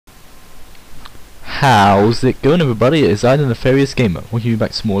How's it going, everybody? It is I, the Nefarious Gamer. Welcome you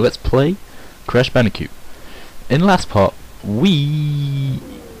back to more Let's Play Crash Bandicoot. In the last part, we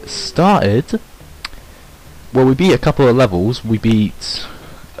started... Well, we beat a couple of levels. We beat...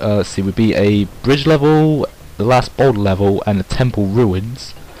 we beat a bridge level, the last boulder level, and the temple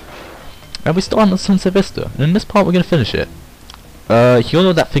ruins. And we started on Sunset Vista. And in this part, we're going to finish it. You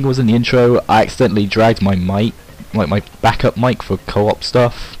know that thing was in the intro? I accidentally dragged my mic, like my backup mic for co-op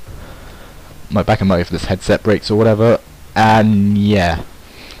stuff. My backup mic if this headset breaks or whatever, and yeah.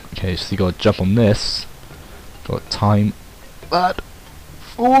 Okay, so you gotta jump on this. Got time that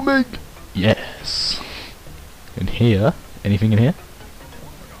forming. Yes. In here, anything in here?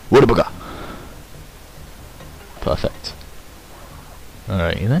 Woodabuga. Perfect.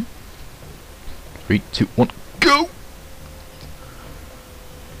 Alrighty then. 3, 2, 1, go!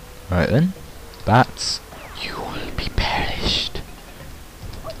 Alright then. Bats, you will be perished.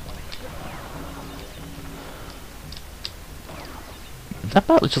 That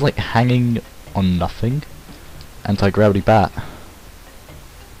bat was just like hanging on nothing. Anti-gravity bat.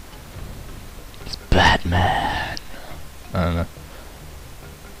 It's Batman. I don't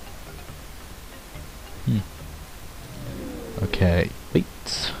know. Okay, wait.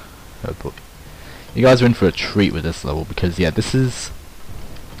 Oh boy. You guys are in for a treat with this level because yeah, this is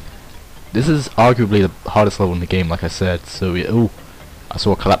arguably the hardest level in the game, like I said. So yeah, ooh, I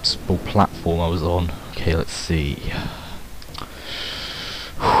saw a collapsible platform I was on. Okay, let's see.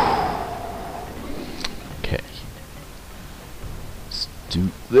 Okay. Let's do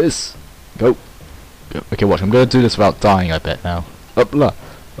this. Go. Go. Okay, watch. I'm gonna do this without dying, I bet now. Upla.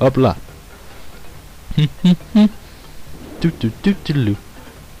 Upla. Do do do do do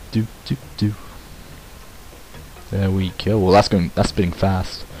do do do. There we go. Well, that's spinning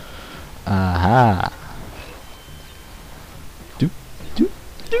fast. Aha. Do do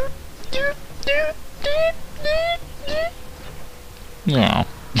do do do do do. Yeah.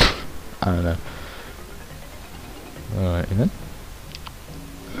 I don't know. Alright, and then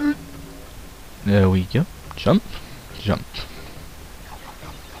there we go. Jump, jump.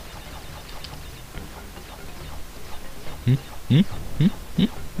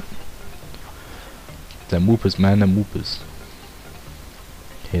 Them whoopers, man, them whoopers.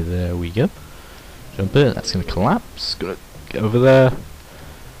 Okay, there we go. Jump it. That's gonna collapse. Gonna get over there.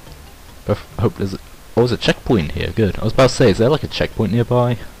 Hope there's. Oh, there's a checkpoint here. Good. I was about to say, is there like a checkpoint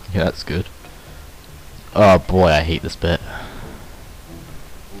nearby? Yeah, that's good. Oh boy, I hate this bit.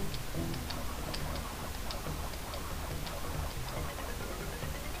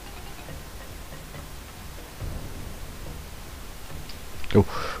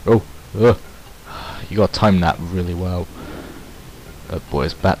 Oh, you gotta time that really well. Oh boy,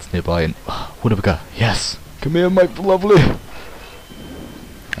 there's bats nearby and... Woodabuga, yes! Come here, my lovely! And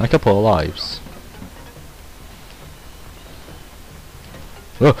a couple of lives.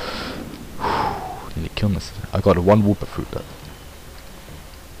 Oh! Nearly killed this. I got a one whooper fruit though.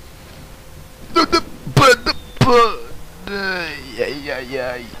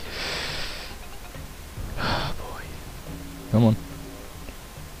 Oh boy. Come on.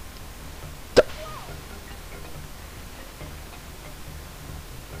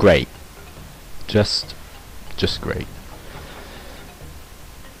 Great. Just great.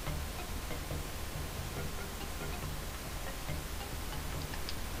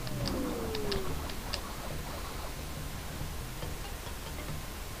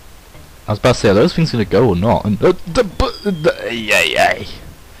 I was about to say, are those things gonna go or not? And I'm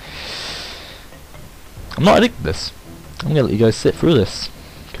not addicted to this. I'm gonna let you guys sit through this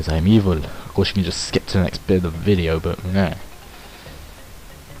because I'm evil. Of course, you can just skip to the next bit of the video, but nah.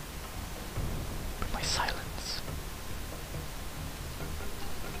 My silence.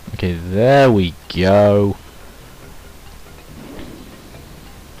 Okay, there we go.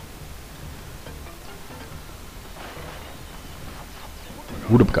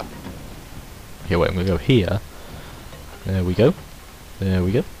 Woodabuga. Okay, wait, I'm gonna go here. There we go. There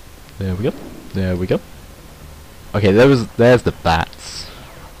we go. There we go. There we go. Okay, there's the bats.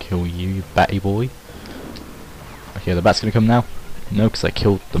 Kill you, you batty boy. Okay, the bat's gonna come now. No, because I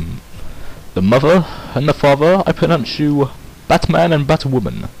killed them. The mother and the father. I pronounce you Batman and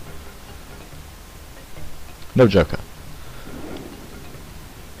Batwoman. No Joker.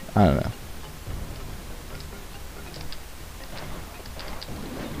 I don't know.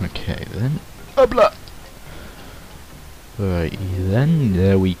 Okay then. Blah. Alright then,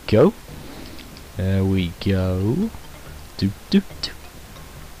 there we go. There we go. Do do do.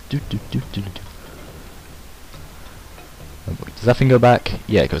 Do do do do do. Oh boy, does that thing go back?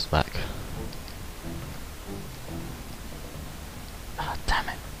 Yeah, it goes back. Ah, damn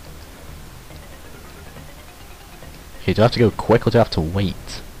it. Okay, do I have to go quick or do I have to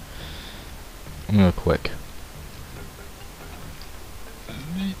wait? I'm gonna go quick.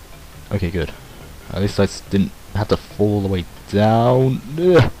 Okay, good. At least I didn't have to fall all the way down.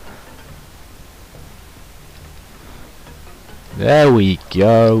 Ugh. There we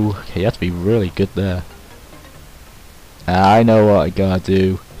go. Okay, you have to be really good there. I know what I gotta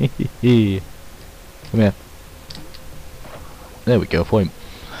do. Come here. There we go. Point.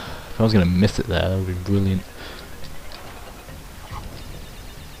 If I was gonna miss it there, that would be brilliant.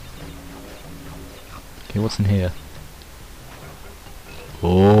 Okay, what's in here?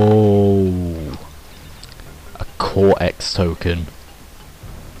 Oh, a Cortex token.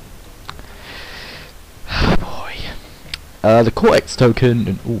 Boy. The Cortex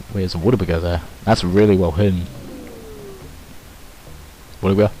token. Oh, there's a water bugger there. That's really well hidden.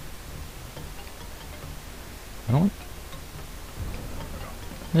 Water bugger. Oh.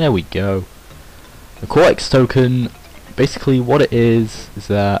 There we go. The Cortex token. Basically, what it is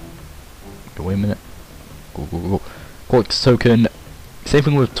that. Wait a minute. Go. Cortex token. Same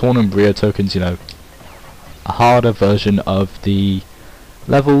thing with Torn and Brio tokens, you know. A harder version of the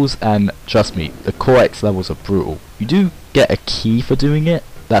levels, and trust me, the Cortex levels are brutal. You do get a key for doing it.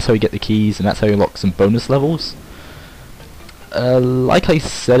 That's how you get the keys, and that's how you unlock some bonus levels. Like I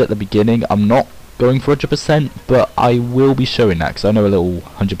said at the beginning, I'm not going for 100%, but I will be showing that, because I know a little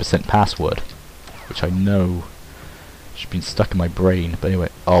 100% password. Which I know has been stuck in my brain. But anyway,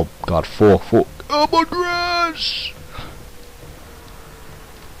 oh god, 4. Oh my gosh!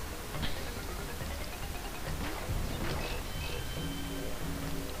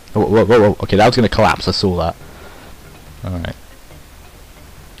 Whoa. Okay, that was going to collapse. I saw that. Alright.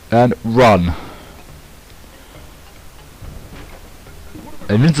 And run.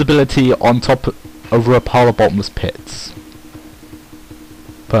 Invincibility on top over a pile of bottomless pits.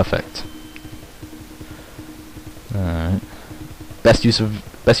 Perfect. Alright. Best use of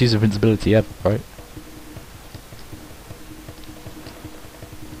invincibility ever, right?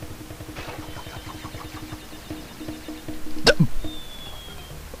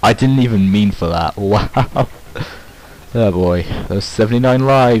 I didn't even mean for that. Wow. Oh boy. Those 79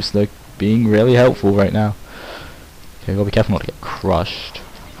 lives, they're being really helpful right now. Okay, gotta be careful not to get crushed.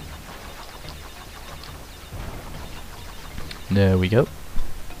 There we go.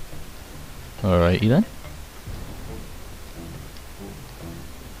 Alrighty then.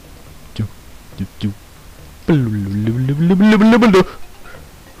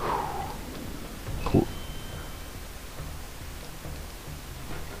 Cool.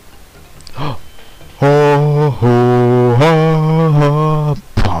 Ho ho ha ha,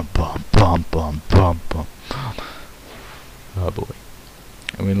 bum bum bum bum bum bum. Oh boy.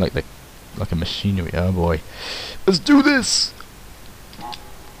 I mean like a machinery. Oh boy. Let's do this.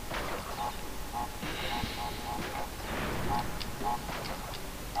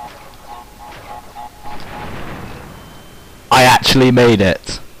 I actually made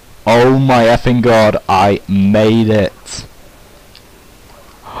it. Oh my effing god, I made it.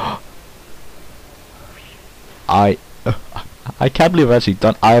 I can't believe I've actually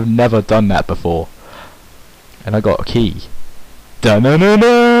done. I have never done that before, and I got a key.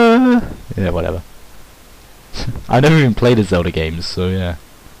 Da-na-na-na! Yeah, whatever. I never even played the Zelda games, so yeah.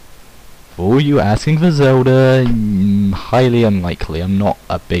 For you asking for Zelda, highly unlikely. I'm not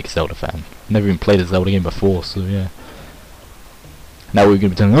a big Zelda fan. Never even played a Zelda game before, so yeah. Now we're gonna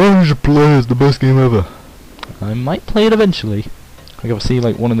be telling, oh, you should play it, it's the best game ever. I might play it eventually. I gotta see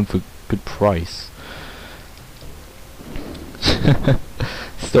like one of them for good price.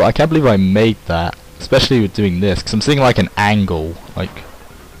 Still, I can't believe I made that, especially with doing this, because I'm seeing like an angle, like,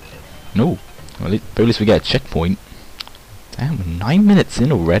 no, well, at least we get a checkpoint. Damn, we're 9 minutes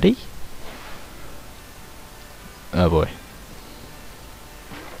in already? Oh boy.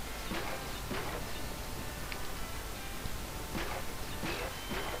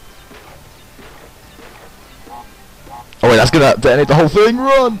 Oh wait, that's gonna detonate the whole thing,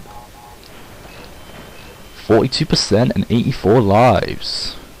 run! 42% and 84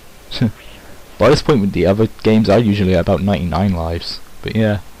 lives. By this point with the other games I usually at about 99 lives. But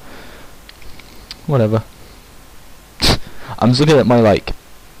yeah. Whatever. I'm just looking at my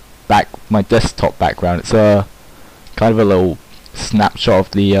my desktop background. It's a kind of a little snapshot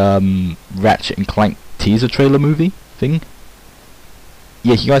of the Ratchet and Clank teaser trailer movie thing.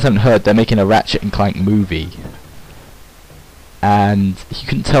 Yeah, if you guys haven't heard, they're making a Ratchet and Clank movie. And you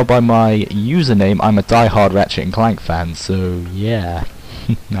can tell by my username, I'm a die-hard Ratchet and Clank fan, so yeah,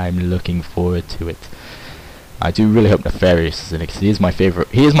 I'm looking forward to it. I do really hope Nefarious is in it, because he is my favorite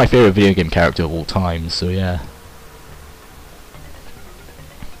video game character of all time, so yeah.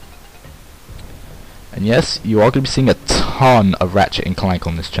 And yes, you are going to be seeing a ton of Ratchet and Clank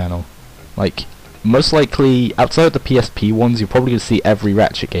on this channel. Like, most likely, outside of the PSP ones, you're probably going to see every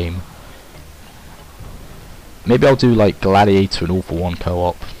Ratchet game. Maybe I'll do like Gladiator and All for One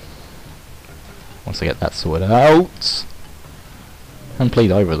co-op. Once I get that sorted out. I haven't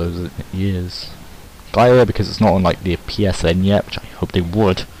played either of those in years. Gladiator because it's not on like the PSN yet, which I hope they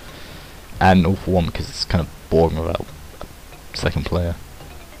would. And All for One because it's kind of boring without a second player.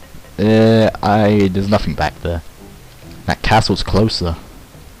 There's nothing back there. That castle's closer.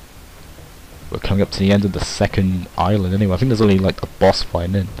 We're coming up to the end of the second island anyway. I think there's only like a boss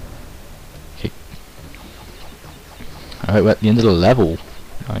fight in. Okay. Alright, we're at the end of the level.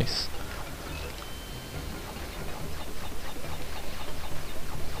 Nice.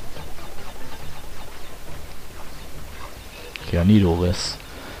 Okay, I need all this.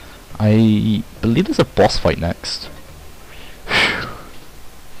 I believe there's a boss fight next.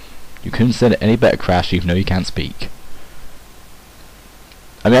 You couldn't say it any better, Crash, even though you can't speak.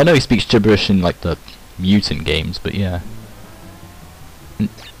 I mean, I know he speaks gibberish in like the mutant games, but yeah.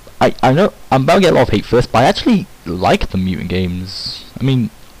 I know I'm about to get a lot of hate for this, but I actually like the mutant games. I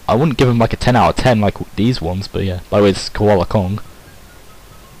mean, I wouldn't give him like a 10 out of 10 like these ones, but yeah. By the way, it's Koala Kong.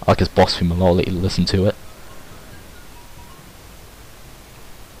 I like his boss theme a lot. I'll let you listen to it.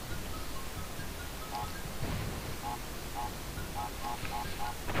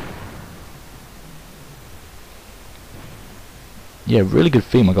 Yeah, really good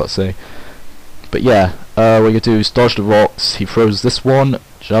theme, I gotta say. But yeah, what you do is dodge the rocks. He throws this one,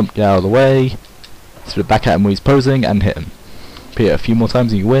 jump, get out of the way, spit it back at him when he's posing, and hit him. Repeat it a few more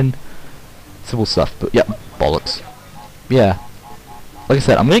times and you win. Simple stuff, but yeah, bollocks. Yeah, like I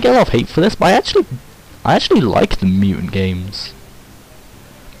said, I'm gonna get a lot of hate for this, but I actually like the mutant games.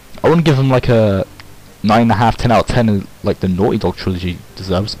 I wouldn't give them like a 9.5, 10 out of 10 like the Naughty Dog trilogy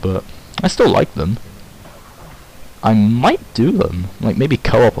deserves, but I still like them. I might do them, like maybe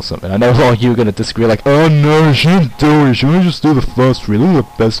co-op or something. I know a lot of you are gonna disagree, like, oh no, you shouldn't do it, you should just do the first three, those are the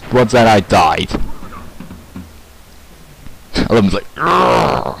best ones, and I died. Eleven's like,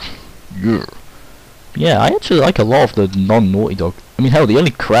 yeah. Yeah, I actually like a lot of the non-Naughty Dog. I mean, hell, the only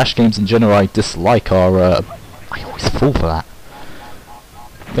Crash games in general I dislike are, I always fall for that.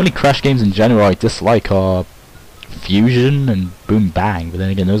 The only Crash games in general I dislike are Fusion and Boom Bang, but then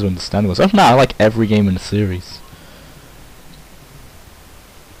again, those are understandable. So, no, I like every game in the series.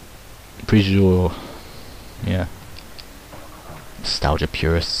 Pretty sure, yeah. Nostalgia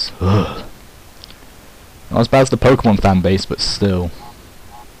purists. Ugh. Not as bad as the Pokemon fan base, but still.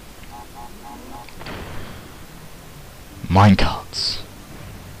 Minecarts.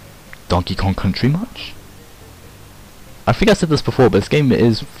 Donkey Kong Country much? I think I said this before, but this game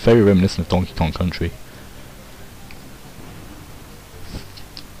is very reminiscent of Donkey Kong Country.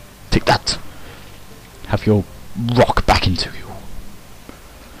 Take that! Have your rock back into you.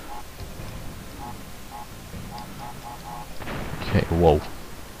 Okay, whoa.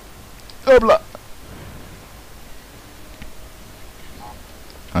 Obla!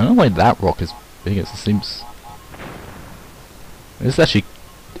 I don't know why that rock is big, it seems... It's actually...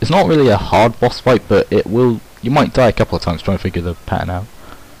 It's not really a hard boss fight, but it will... You might die a couple of times trying to figure the pattern out.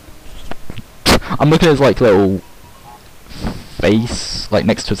 I'm looking at his like little... face, like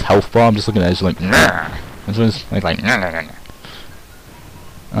next to his health bar, I'm just looking at it, just like... And so it's like... I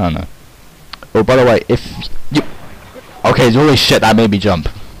don't know. Oh, by the way, if you... Okay, holy shit, that made me jump.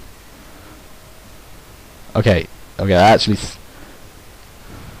 Okay, that actually...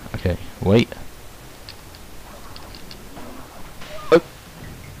 Okay, wait. Oh.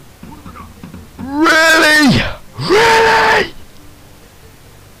 Really? Really?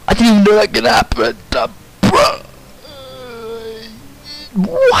 I didn't even know that could happen.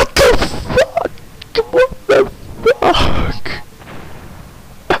 What the fuck? What the fuck?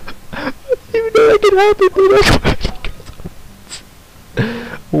 I didn't even know that could happen.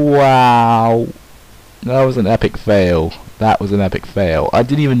 Wow. That was an epic fail. That was an epic fail. I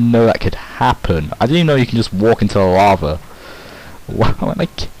didn't even know that could happen. I didn't even know you can just walk into lava. Wow, and I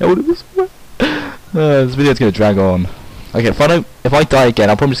killed him as well. This video's gonna drag on. Okay, if I die again,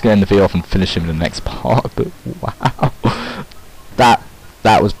 I'll probably just gonna end the video off and finish him in the next part. But wow,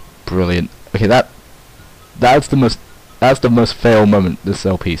 that was brilliant. Okay, that's the most fail moment this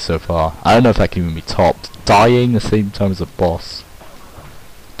LP so far. I don't know if that can even be topped. Dying the same time as a boss.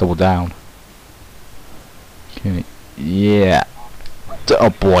 Double down. Okay. Yeah.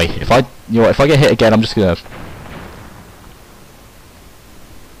 Oh boy, if I get hit again, I'm just gonna.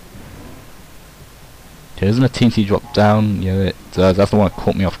 Okay, isn't a TNT drop down? Yeah, it does. That's the one that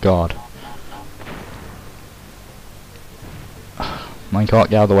caught me off guard. Minecart,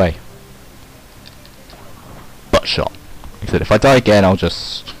 get out of the way. Like I said, if I die again, I'll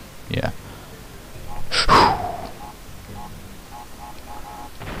just... yeah.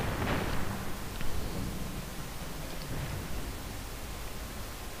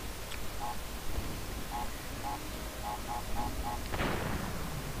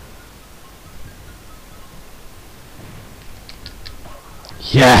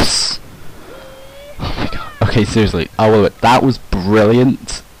 Yes! Oh my god. Okay, seriously. Oh, wait, that was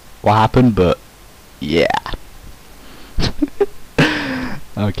brilliant what happened, but yeah.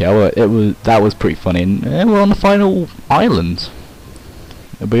 Okay, well, that was pretty funny, and we're on the final island.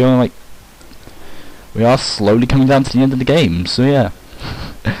 We are slowly coming down to the end of the game, so yeah.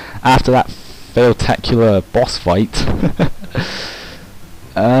 After that fail-tacular boss fight,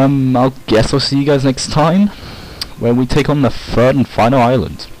 I'll guess I'll see you guys next time when we take on the third and final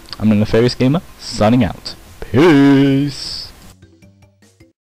island. I'm the Nefarious Gamer, signing out. Peace!